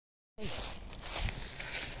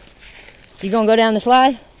You gonna go down the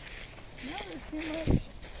slide? No, there's too much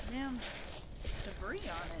damn debris on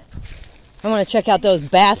it. I want to check out those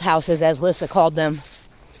bathhouses, as Lissa called them.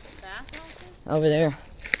 Bathhouses? Over there.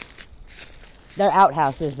 They're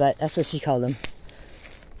outhouses, but that's what she called them.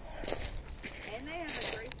 And they have a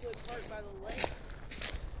gracewood park by the lake.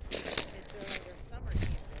 It's their summer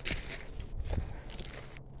camp.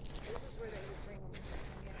 This is where they would bring them.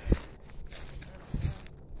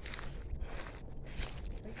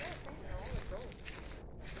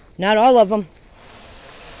 Not all of them.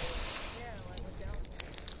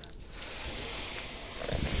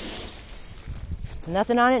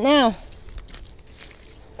 Nothing on it now.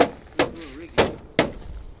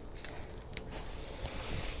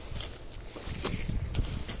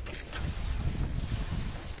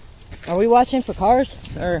 Are we watching for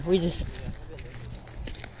cars, or are we just...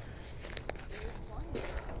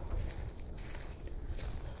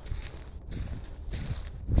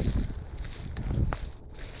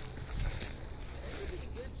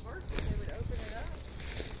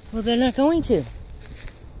 Well, they're not going to.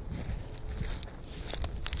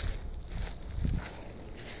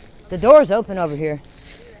 The door's open over here.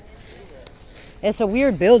 It's a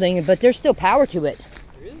weird building, but there's still power to it.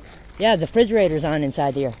 Really? Yeah, the refrigerator's on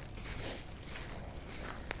inside here.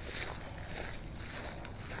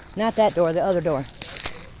 Not that door, the other door.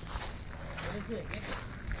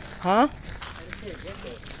 Huh? Yeah,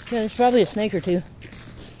 there's probably a snake or two.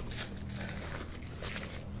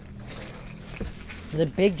 There's a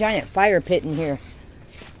big giant fire pit in here.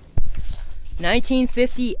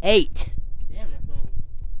 1958. Damn, that's old.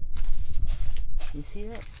 You see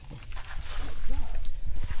that?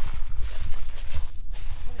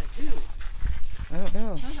 What did I do? I don't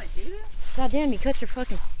know. How did I do that? God damn, you cut your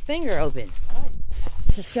fucking finger open. Why?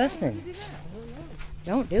 It's disgusting. How did you do that? I don't know.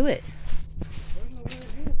 Don't do it. There's no way to do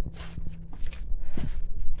it.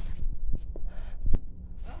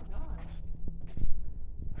 Oh, God.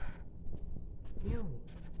 Damn.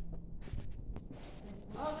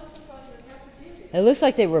 Oh, this is like the cafeteria. It looks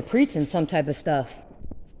like they were preaching some type of stuff.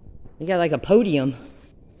 You got like a podium.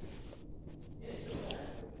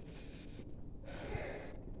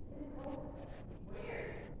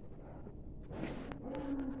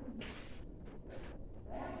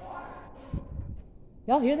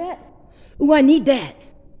 Y'all hear that? Ooh, I need that.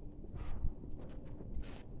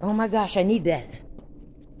 Oh my gosh, I need that.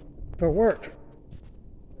 For work.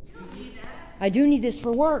 You don't need that. I do need this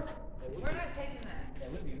for work. We're not taking that.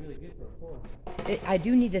 That would be really good for a floor. I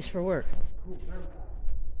do need this for work. Cool.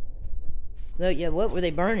 Look, yeah, what were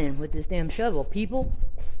they burning with this damn shovel? People?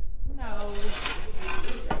 No.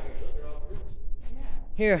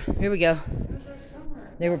 Here we go. Those are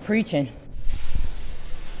summer. They were preaching.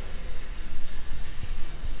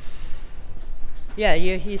 Yeah,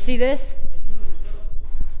 you see this?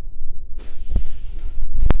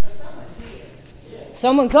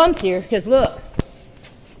 Someone comes here, because look.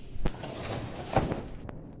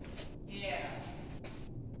 Yeah.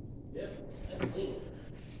 Yep, that's clean.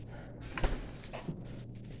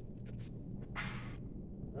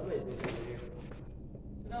 How many things over here?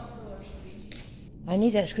 Don't sell our squeegee. I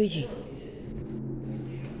need that squeegee.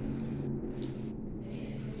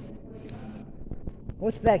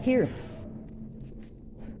 What's back here?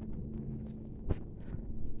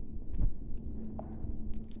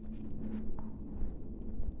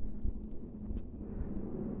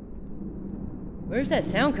 Where's that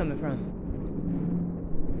sound coming from?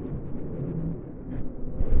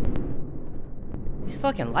 These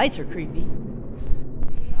fucking lights are creepy.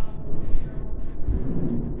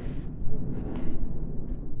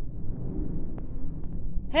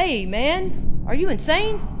 Hey, man, are you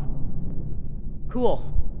insane? Cool.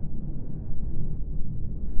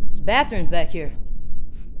 There's bathrooms back here.